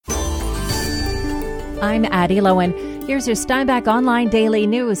I'm Addie Lowen. Here's your Steinbach Online Daily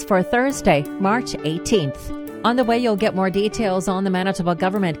News for Thursday, March 18th. On the way, you'll get more details on the Manitoba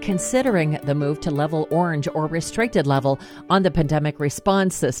government considering the move to level orange or restricted level on the pandemic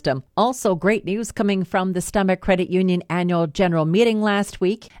response system. Also, great news coming from the Steinbach Credit Union annual general meeting last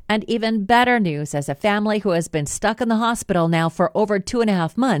week. And even better news as a family who has been stuck in the hospital now for over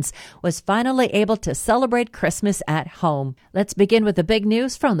 2.5 months was finally able to celebrate Christmas at home. Let's begin with the big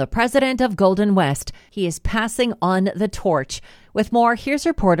news from the president of Golden West. He is passing on the torch. With more, here's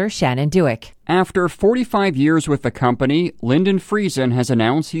reporter Shannon Dewick. After 45 years with the company, Lyndon Friesen has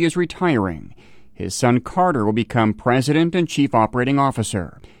announced he is retiring. His son Carter will become president and chief operating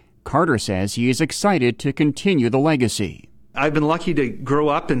officer. Carter says he is excited to continue the legacy. I've been lucky to grow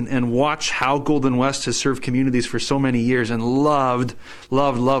up and watch how Golden West has served communities for so many years and loved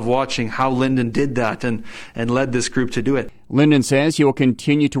watching how Lyndon did that and led this group to do it. Lyndon says he will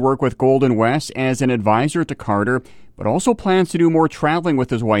continue to work with Golden West as an advisor to Carter, but also plans to do more traveling with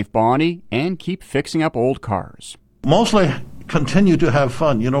his wife Bonnie and keep fixing up old cars. Mostly continue to have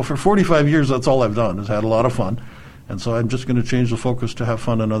fun. For 45 years, that's all I've done is had a lot of fun. And so I'm just going to change the focus to have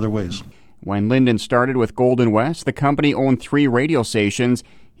fun in other ways. When Lyndon started with Golden West, the company owned 3 radio stations.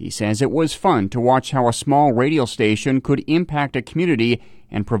 He says it was fun to watch how a small radio station could impact a community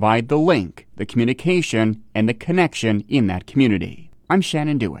and provide the link, the communication, and the connection in that community. I'm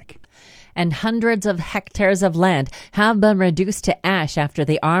Shannon Dewick. And hundreds of hectares of land have been reduced to ash after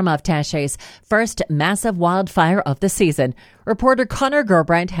the Armagh-Taché's first massive wildfire of the season. Reporter Connor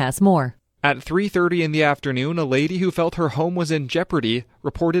Gerbrandt has more. At 3:30 in the afternoon, a lady who felt her home was in jeopardy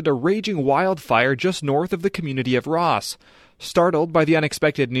reported a raging wildfire just north of the community of Ross. Startled by the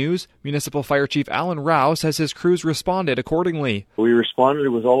unexpected news, Municipal Fire Chief Alan Rao says his crews responded accordingly. We responded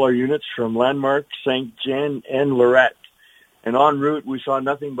with all our units from Landmark, St. John, and Lorette. And en route, we saw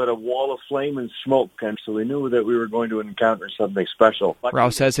nothing but a wall of flame and smoke, and so we knew that we were going to encounter something special. Rao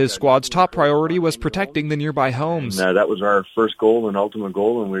says his squad's top priority was protecting the nearby homes. And, that was our first goal and ultimate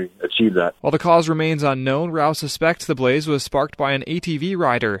goal, and we achieved that. While the cause remains unknown, Rao suspects the blaze was sparked by an ATV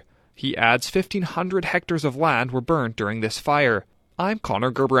rider. He adds 1,500 hectares of land were burnt during this fire. I'm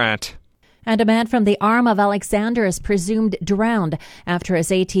Connor Gerbrandt. And a man from the Armagh-Alexander is presumed drowned after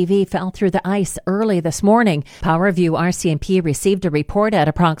his ATV fell through the ice early this morning. Powerview RCMP received a report at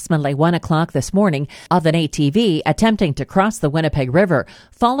approximately 1 o'clock this morning of an ATV attempting to cross the Winnipeg River,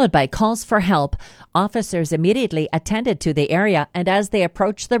 followed by calls for help. Officers immediately attended to the area, and as they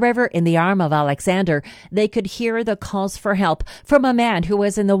approached the river in the Armagh-Alexander, they could hear the calls for help from a man who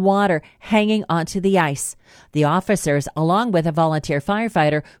was in the water hanging onto the ice. The officers, along with a volunteer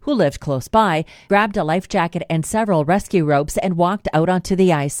firefighter who lived close by, grabbed a life jacket and several rescue ropes and walked out onto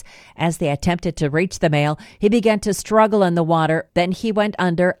the ice. As they attempted to reach the male, he began to struggle in the water. Then he went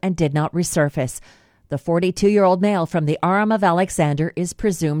under and did not resurface. The 42-year-old male from the Armagh-Alexander is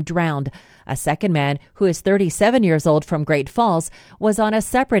presumed drowned. A second man, who is 37 years old from Great Falls, was on a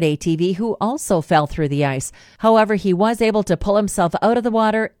separate ATV who also fell through the ice. However, he was able to pull himself out of the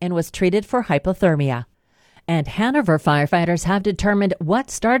water and was treated for hypothermia. And Hanover firefighters have determined what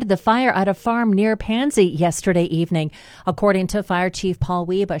started the fire at a farm near Pansy yesterday evening. According to Fire Chief Paul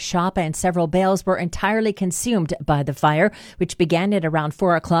Weeb, a shop and several bales were entirely consumed by the fire, which began at around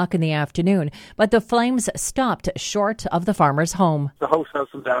 4 o'clock in the afternoon. But the flames stopped short of the farmer's home. The house has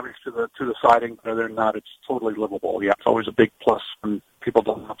some damage to the siding, but other than that, it's totally livable. Yeah, it's always a big plus when people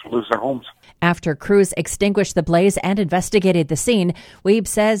don't have to lose their homes. After crews extinguished the blaze and investigated the scene, Weeb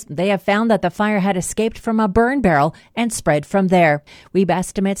says they have found that the fire had escaped from a burn barrel and spread from there. Weeb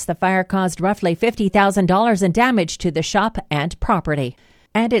estimates the fire caused roughly $50,000 in damage to the shop and property.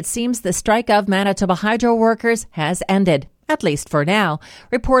 And it seems the strike of Manitoba Hydro workers has ended, at least for now.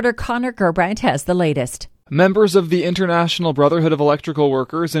 Reporter Connor Gerbrandt has the latest. Members of the International Brotherhood of Electrical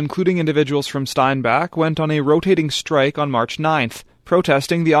Workers, including individuals from Steinbach, went on a rotating strike on March 9th.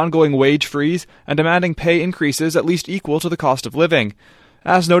 Protesting the ongoing wage freeze and demanding pay increases at least equal to the cost of living.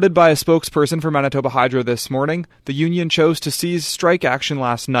 As noted by a spokesperson for Manitoba Hydro this morning, the union chose to cease strike action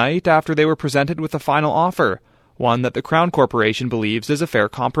last night after they were presented with a final offer, one that the Crown Corporation believes is a fair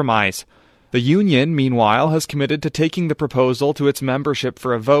compromise. The union, meanwhile, has committed to taking the proposal to its membership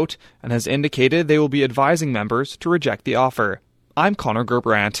for a vote and has indicated they will be advising members to reject the offer. I'm Connor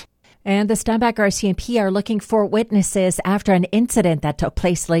Gerbrandt. And the Steinbach RCMP are looking for witnesses after an incident that took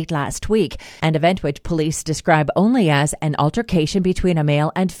place late last week, an event which police describe only as an altercation between a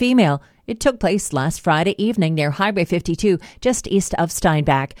male and female. It took place last Friday evening near Highway 52, just east of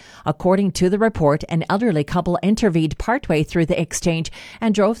Steinbach. According to the report, an elderly couple intervened partway through the exchange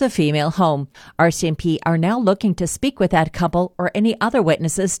and drove the female home. RCMP are now looking to speak with that couple or any other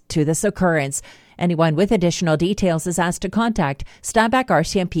witnesses to this occurrence. Anyone with additional details is asked to contact Steinbach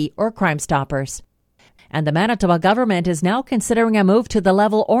RCMP or Crime Stoppers. And the Manitoba government is now considering a move to the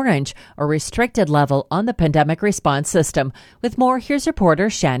level orange, or restricted level, on the pandemic response system. With more, here's reporter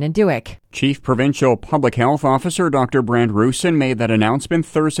Shannon Dewick. Chief Provincial Public Health Officer Dr. Brand Roussin made that announcement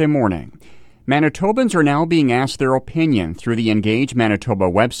Thursday morning. Manitobans are now being asked their opinion through the Engage Manitoba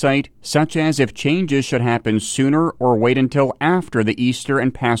website, such as if changes should happen sooner or wait until after the Easter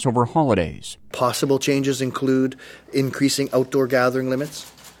and Passover holidays. Possible changes include increasing outdoor gathering limits,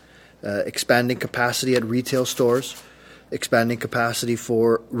 expanding capacity at retail stores, expanding capacity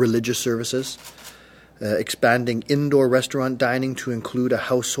for religious services, expanding indoor restaurant dining to include a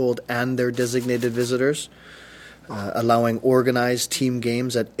household and their designated visitors, allowing organized team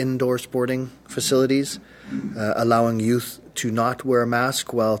games at indoor sporting facilities, allowing youth to not wear a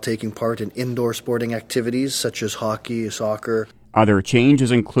mask while taking part in indoor sporting activities such as hockey, soccer. Other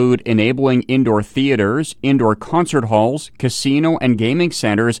changes include enabling indoor theaters, indoor concert halls, casino and gaming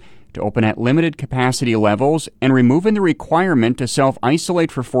centers to open at limited capacity levels, and removing the requirement to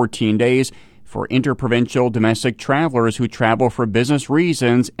self-isolate for 14 days for interprovincial domestic travelers who travel for business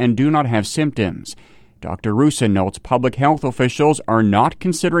reasons and do not have symptoms. Dr. Roussin notes public health officials are not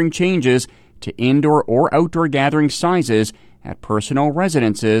considering changes to indoor or outdoor gathering sizes at personal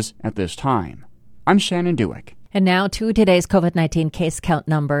residences at this time. I'm Shannon Dewick. And now to today's COVID-19 case count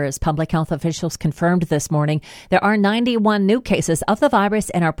numbers. Public health officials confirmed this morning there are 91 new cases of the virus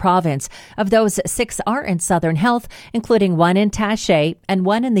in our province. Of those, 6 are in Southern Health, including 1 in Taché and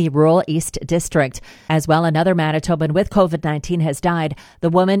 1 in the rural East District. As well, another Manitoban with COVID-19 has died. The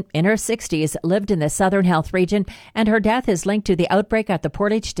woman, in her 60s, lived in the Southern Health region, and her death is linked to the outbreak at the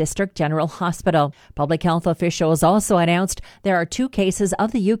Portage District General Hospital. Public health officials also announced there are 2 cases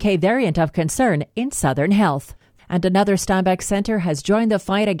of the UK variant of concern in Southern Health. And another Steinbach Centre has joined the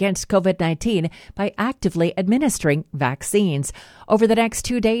fight against COVID-19 by actively administering vaccines. Over the next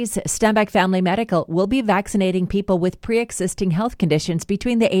 2 days, Steinbach Family Medical will be vaccinating people with pre-existing health conditions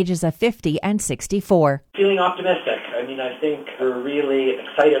between the ages of 50 and 64. Feeling optimistic. I think we're really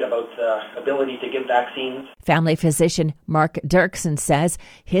excited about the ability to give vaccines. Family physician Mark Dirksen says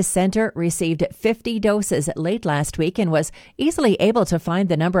his centre received 50 doses late last week and was easily able to find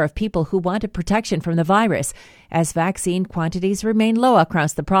the number of people who wanted protection from the virus. As vaccine quantities remain low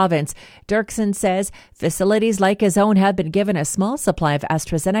across the province, Dirksen says facilities like his own have been given a small supply of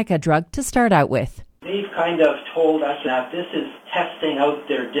AstraZeneca drug to start out with. They've kind of told us that this is testing out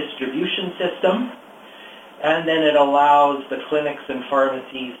their distribution system, and then it allows the clinics and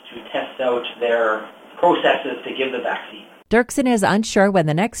pharmacies to test out their processes to give the vaccine. Dirksen is unsure when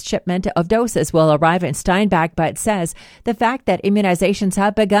the next shipment of doses will arrive in Steinbach, but says the fact that immunizations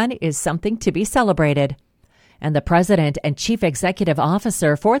have begun is something to be celebrated. And the president and chief executive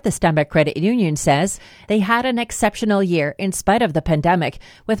officer for the Steinbach Credit Union says they had an exceptional year in spite of the pandemic.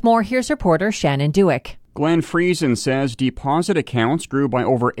 With more, here's reporter Shannon Dewick. Glenn Friesen says deposit accounts grew by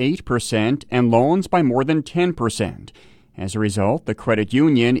over 8% and loans by more than 10%. As a result, the credit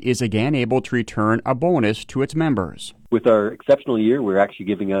union is again able to return a bonus to its members. With our exceptional year, we're actually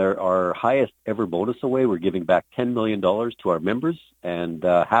giving our highest ever bonus away. We're giving back $10 million to our members, and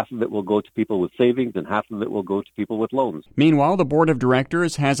half of it will go to people with savings and half of it will go to people with loans. Meanwhile, the board of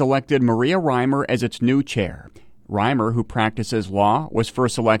directors has elected Maria Reimer as its new chair. Reimer, who practices law, was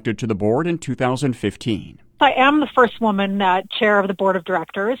first elected to the board in 2015. I am the first woman chair of the board of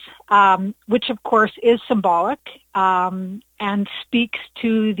directors, which of course is symbolic and speaks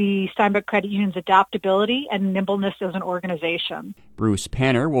to the Steinbach Credit Union's adaptability and nimbleness as an organization. Bruce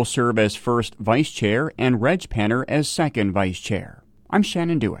Penner will serve as first vice chair and Reg Penner as second vice chair. I'm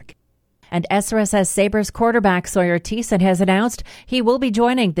Shannon Dewick. And SRSS Sabres quarterback Sawyer Thiessen has announced he will be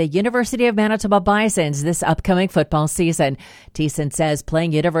joining the University of Manitoba Bisons this upcoming football season. Thiessen says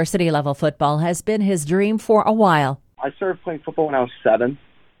playing university-level football has been his dream for a while. I started playing football when I was 7,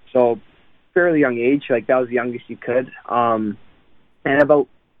 so fairly young age, that was the youngest you could. And about,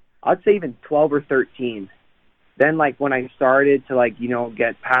 I'd say even 12 or 13. Then, when I started to,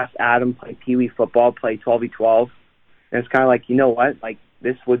 get past Adam, play Pee Wee football, play 12v12, and it's kind of you know what,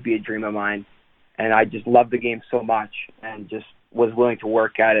 this would be a dream of mine. And I just loved the game so much and just was willing to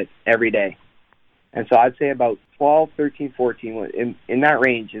work at it every day. And so I'd say about 12, 13, 14, in that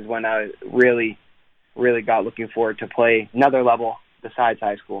range is when I really, really got looking forward to play another level besides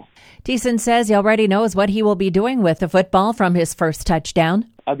high school. Thiessen says he already knows what he will be doing with the football from his first touchdown.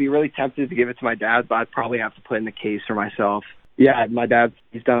 I'd be really tempted to give it to my dad, but I'd probably have to put in the case for myself. Yeah, my dad,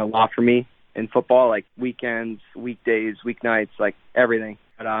 he's done a lot for me in football, like weekends, weekdays, weeknights, like everything.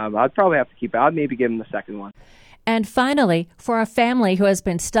 But I'd probably have to keep it. I'd maybe give him the second one. And finally, for a family who has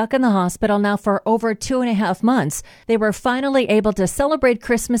been stuck in the hospital now for over 2.5 months, they were finally able to celebrate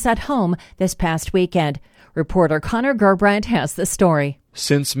Christmas at home this past weekend. Reporter Connor Gerbrandt has the story.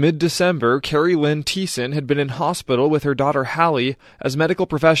 Since mid-December, Carrie Lynn Thiessen had been in hospital with her daughter Hallie as medical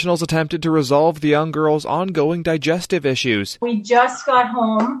professionals attempted to resolve the young girl's ongoing digestive issues. We just got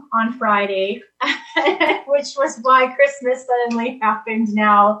home on Friday, which was why Christmas suddenly happened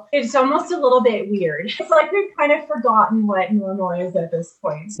now. It's almost a little bit weird. It's like we've kind of forgotten what normal is at this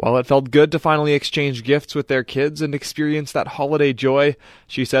point. While it felt good to finally exchange gifts with their kids and experience that holiday joy,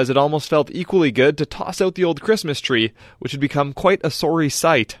 she says it almost felt equally good to toss out the old Christmas tree, which had become quite a sorry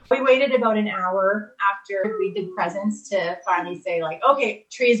sight. We waited about an hour after we did presents to finally say, like, okay,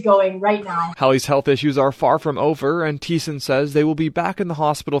 tree's going right now. Hallie's health issues are far from over, and Thiessen says they will be back in the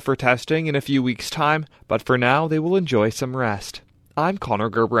hospital for testing in a few weeks' time, but for now they will enjoy some rest. I'm Connor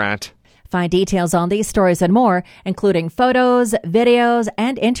Gerbrandt. Find details on these stories and more, including photos, videos,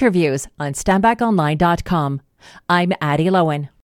 and interviews on StandbackOnline.com. I'm Addie Lowen.